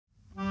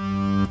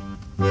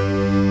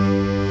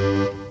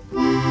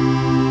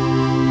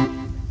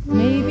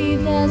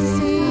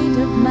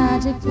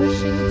magic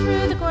pushing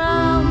through the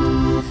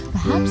ground.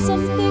 Perhaps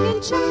something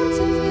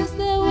enchanting is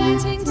there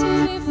waiting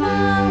to be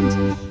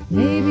found.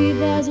 Maybe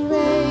there's a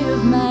ray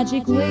of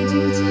magic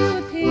waiting to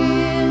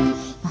appear.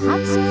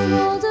 Perhaps a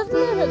world of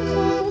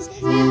miracles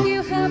if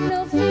you have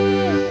no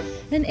fear.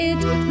 And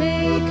it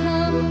may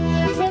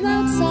come from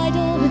outside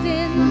or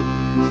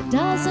within.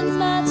 Doesn't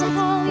matter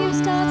how you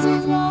start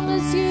as long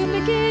as you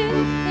begin.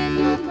 In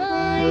your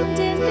mind,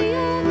 in the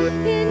air,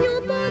 in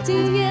your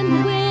body, in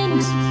the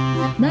wind.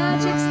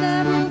 Magic's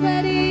there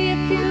already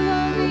if you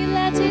only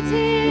let it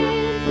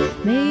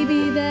in.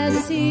 Maybe there's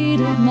a seed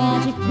of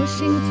magic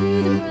pushing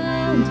through the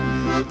ground.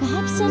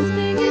 Perhaps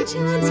something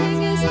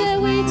enchanting is there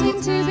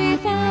waiting to be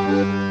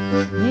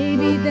found.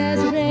 Maybe there's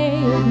a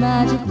ray of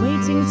magic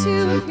waiting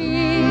to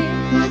appear.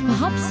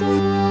 Perhaps a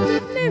world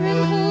of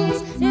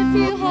miracles if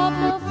you have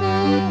no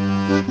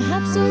fear.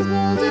 Perhaps a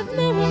world of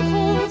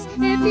miracles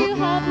if you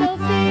have no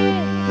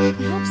fear.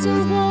 Perhaps a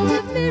world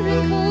of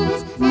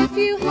miracles if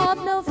you have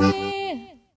no fear.